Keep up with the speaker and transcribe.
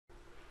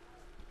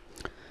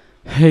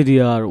Hey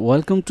there,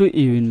 welcome to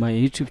you in my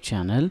YouTube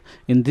channel.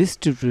 In this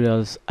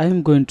tutorials I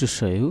am going to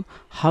show you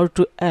how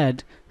to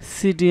add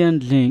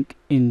CDN link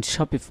in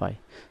Shopify.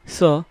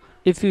 So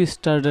if you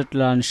started to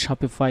learn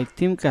Shopify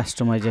theme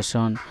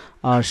customization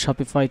or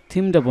Shopify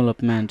theme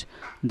development,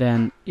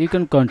 then you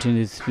can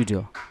continue this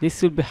video.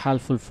 This will be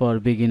helpful for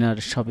beginner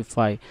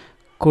Shopify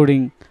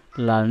coding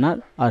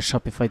learner or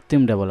Shopify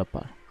theme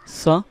developer.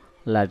 So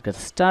let's get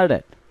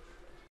started.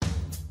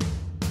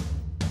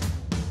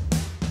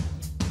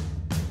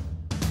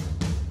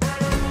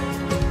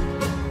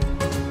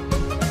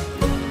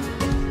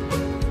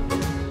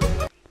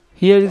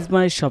 Here is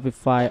my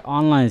Shopify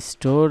online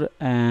store,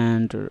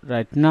 and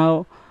right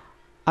now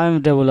I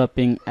am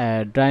developing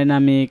a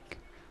dynamic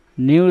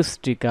news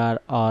sticker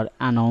or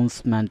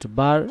announcement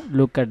bar.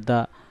 Look at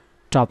the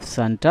top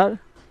center.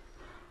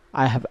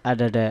 I have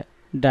added a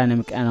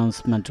dynamic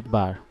announcement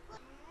bar,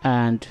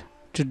 and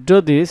to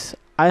do this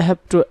I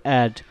have to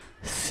add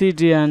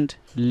CDN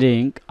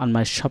link on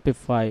my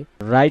Shopify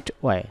right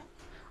away.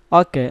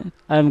 Okay,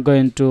 I am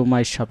going to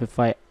my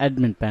Shopify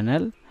admin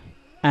panel,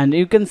 and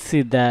you can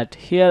see that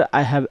here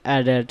I have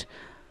added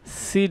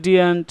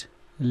CDN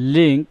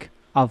link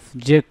of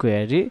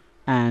jQuery,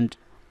 and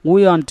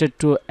we wanted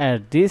to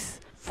add this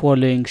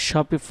following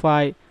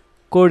Shopify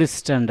code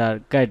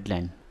standard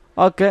guideline.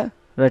 Okay,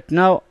 right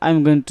now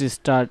I'm going to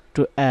start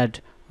to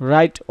add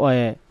right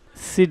away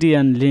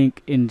CDN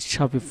link in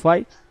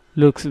Shopify.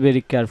 Looks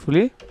very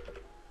carefully.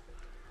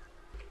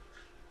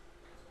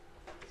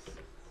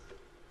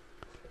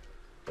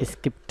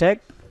 Skip tag.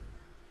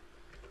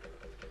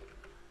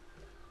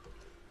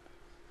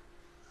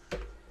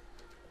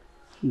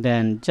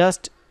 Then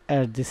just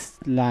add this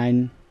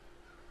line.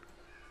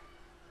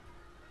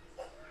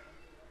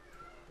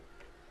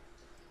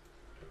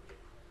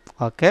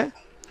 Okay,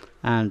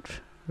 and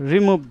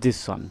remove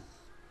this one.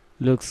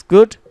 Looks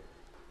good,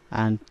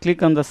 and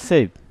click on the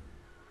save.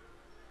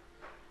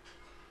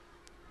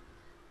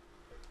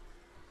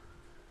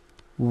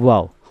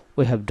 Wow,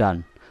 we have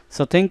done.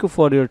 So thank you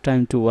for your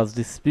time to watch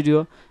this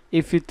video.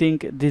 If you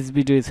think this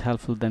video is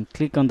helpful, then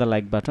click on the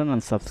like button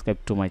and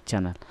subscribe to my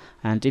channel.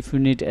 And if you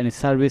need any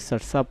service or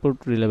support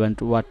relevant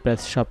to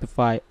WordPress,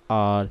 Shopify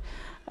or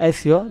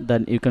SEO,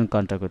 then you can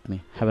contact with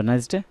me. Have a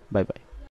nice day. Bye bye.